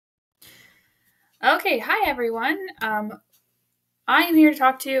Okay, hi everyone. I am here to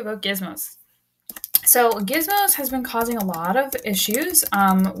talk to you about Gizmos. So Gizmos has been causing a lot of issues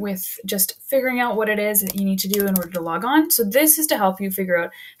with just figuring out what it is that you need to do in order to log on. So this is to help you figure out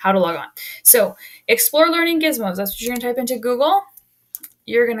how to log on. So explore learning Gizmos. That's what you're going to type into Google.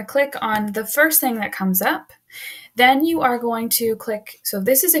 You're going to click on the first thing that comes up. Then you are going to click, so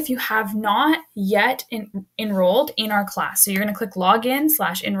this is if you have not yet enrolled in our class. So you're going to click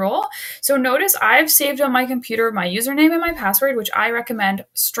login/enroll. So notice I've saved on my computer my username and my password, which I recommend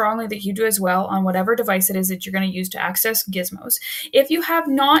strongly that you do as well on whatever device it is that you're going to use to access Gizmos. If you have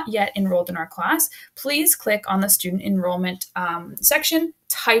not yet enrolled in our class, please click on the student enrollment section,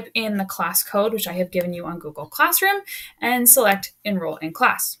 type in the class code, which I have given you on Google Classroom, and select enroll in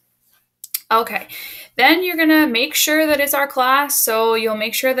class. Okay, then you're gonna make sure that it's our class. So you'll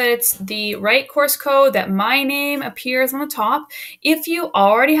make sure that it's the right course code, that my name appears on the top. If you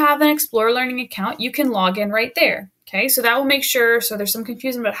already have an Explore Learning account, you can log in right there. Okay, so that will make sure, so there's some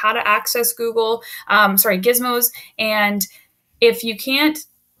confusion about how to access Gizmos. And if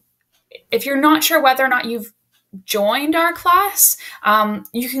you're not sure whether or not you've joined our class,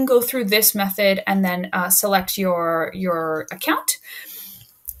 you can go through this method and then select your account.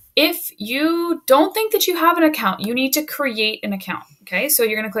 If you don't think that you have an account, you need to create an account. Okay, so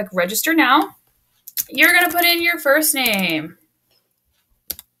you're going to click register now. You're going to put in your first name.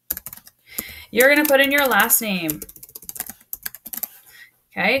 You're going to put in your last name.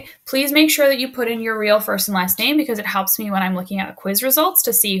 Okay, please make sure that you put in your real first and last name because it helps me when I'm looking at quiz results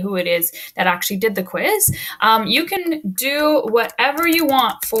to see who it is that actually did the quiz. You can do whatever you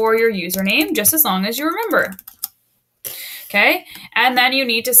want for your username, just as long as you remember. Okay, and then you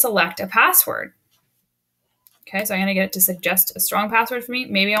need to select a password. Okay, so I'm going to get it to suggest a strong password for me.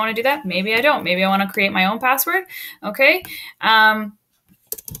 Maybe I want to do that. Maybe I don't. Maybe I want to create my own password. Okay,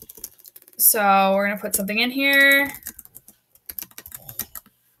 so we're going to put something in here.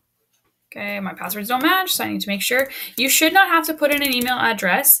 Okay, my passwords don't match, so I need to make sure. You should not have to put in an email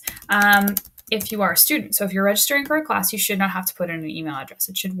address if you are a student. So if you're registering for a class, you should not have to put in an email address.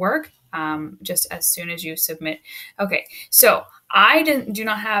 It should work just as soon as you submit. Okay, so I do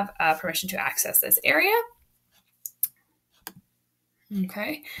not have permission to access this area.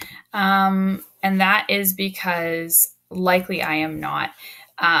 Okay, and that is because likely I am not.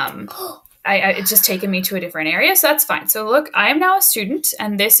 It's just taken me to a different area, so that's fine. So look, I am now a student,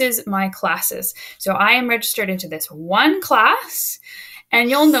 and this is my classes. So I am registered into this one class, and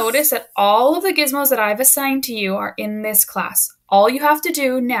you'll notice that all of the Gizmos that I've assigned to you are in this class. All you have to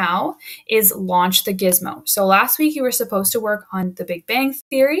do now is launch the Gizmo. So last week you were supposed to work on the Big Bang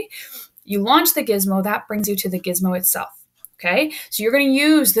Theory. You launch the Gizmo, that brings you to the Gizmo itself. Okay, so you're going to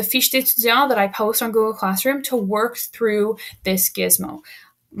use the fiche d'étudiant that I post on Google Classroom to work through this Gizmo.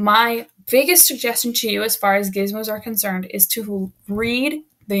 My biggest suggestion to you as far as Gizmos are concerned is to read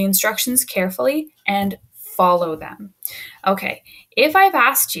the instructions carefully and follow them. Okay, if I've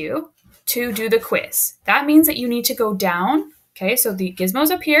asked you to do the quiz, that means that you need to go down. Okay, so the Gizmo's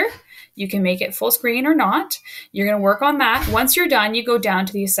up here. You can make it full screen or not. You're going to work on that. Once you're done, you go down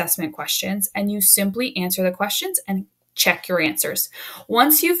to the assessment questions and you simply answer the questions and check your answers.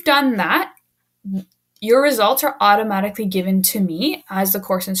 Once you've done that, your results are automatically given to me as the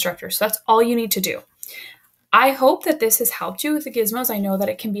course instructor. So that's all you need to do. I hope that this has helped you with the Gizmos. I know that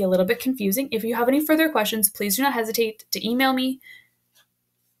it can be a little bit confusing. If you have any further questions, please do not hesitate to email me,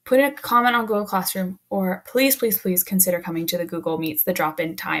 put in a comment on Google Classroom, or please, please, please consider coming to the Google Meets, the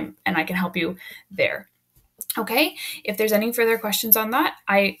drop-in time, and I can help you there. Okay, if there's any further questions on that,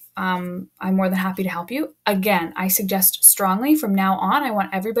 I'm more than happy to help you. Again, I suggest strongly from now on, I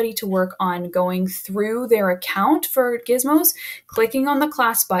want everybody to work on going through their account for Gizmos, clicking on the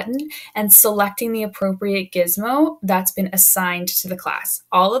class button, and selecting the appropriate Gizmo that's been assigned to the class.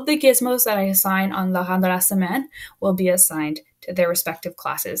 All of the Gizmos that I assign on La Rande de la Semaine will be assigned to their respective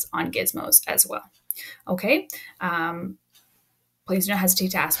classes on Gizmos as well. Okay, please don't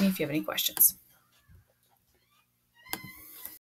hesitate to ask me if you have any questions.